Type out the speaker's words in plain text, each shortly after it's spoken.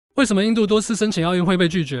为什么印度多次申请奥运会被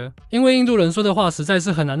拒绝？因为印度人说的话实在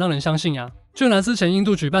是很难让人相信呀。就拿之前印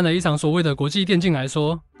度举办的一场所谓的国际电竞来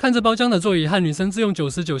说，看着包浆的座椅和女生自用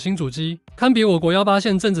99新主机，堪比我国18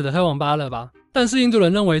线镇子的黑网吧了吧？但是印度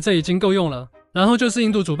人认为这已经够用了。然后就是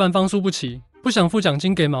印度主办方输不起，不想付奖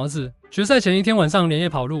金给毛子。决赛前一天晚上连夜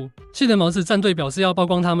跑路，气得毛子战队表示要曝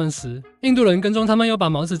光他们时，印度人跟踪他们又把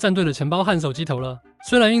毛子战队的钱包和手机偷了。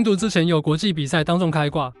虽然印度之前有国际比赛当众开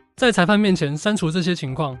挂，在裁判面前删除这些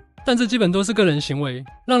情况，但这基本都是个人行为。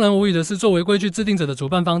让人无语的是，作为规矩制定者的主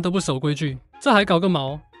办方都不守规矩，这还搞个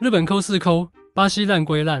毛？日本抠是抠，巴西烂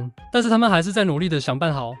归烂，但是他们还是在努力的想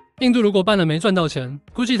办好。印度如果办了没赚到钱，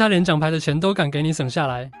估计他连奖牌的钱都敢给你省下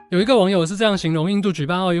来。有一个网友是这样形容印度举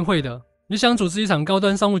办奥运会的：你想组织一场高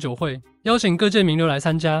端商务酒会，邀请各界名流来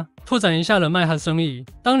参加，拓展一下人脉和生意。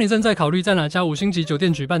当你正在考虑在哪家5星级酒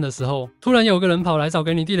店举办的时候，突然有个人跑来找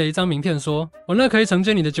给你递了一张名片，说：“我那可以承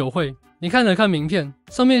接你的酒会。”你看了看名片，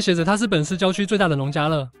上面写着它是本市郊区最大的农家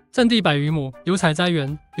乐，占地100余亩，有采摘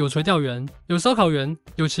园，有垂钓园，有烧烤园，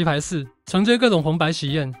有棋牌室，承接各种红白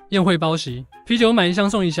喜宴、宴会包席，啤酒买1箱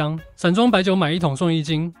送1箱，散装白酒买1桶送1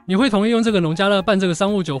斤。你会同意用这个农家乐办这个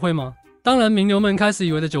商务酒会吗？当然，名流们开始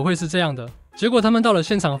以为的酒会是这样的，结果他们到了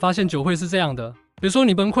现场发现酒会是这样的。别说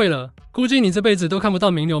你崩溃了，估计你这辈子都看不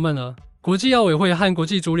到名流们了。国际奥委会和国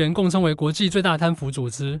际足联共称为国际最大贪腐组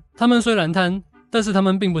织，他们虽然贪，但是他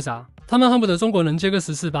们并不傻，他们恨不得中国能接个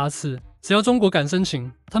10次8次，只要中国敢申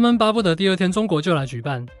请，他们巴不得第2天中国就来举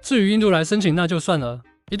办。至于印度来申请那就算了，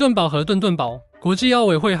一顿饱和顿顿饱，国际奥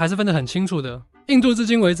委会还是分得很清楚的。印度至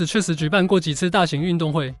今为止确实举办过几次大型运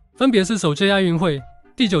动会，分别是首届亚运会、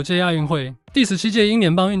第9届亚运会、第17届英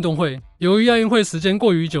联邦运动会。由于亚运会时间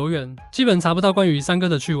过于久远，基本查不到关于三哥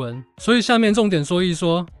的趣闻，所以下面重点说一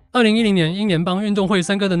说2010年英联邦运动会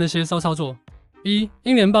三哥的那些骚操作。1.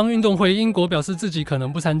 英联邦运动会，英国表示自己可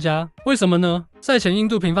能不参加，为什么呢？赛前印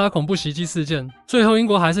度频发恐怖袭击事件，最后英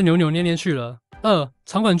国还是扭扭捏捏去了。2.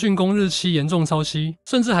 场馆竣工日期严重超期，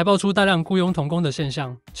甚至还爆出大量雇佣童工的现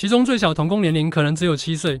象，其中最小童工年龄可能只有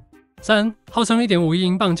7岁。3. 号称1.5亿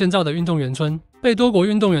英镑建造的运动员村，被多国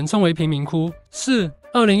运动员称为贫民窟。4.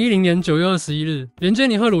 2010年9月21日，连接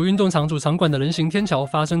尼赫鲁运动场主场馆的人行天桥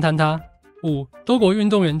发生坍塌。5. 多国运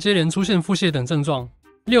动员接连出现腹泻等症状。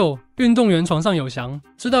6. 运动员床上有翔。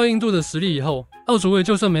知道印度的实力以后，奥组委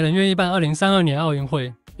就算没人愿意办2032年奥运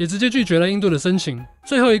会，也直接拒绝了印度的申请。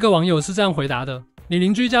最后一个网友是这样回答的：你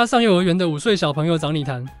邻居家上幼儿园的5岁小朋友找你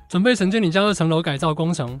谈，准备承接你家2层楼改造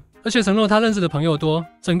工程，而且承诺他认识的朋友多，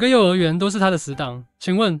整个幼儿园都是他的死党。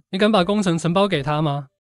请问你敢把工程承包给他吗？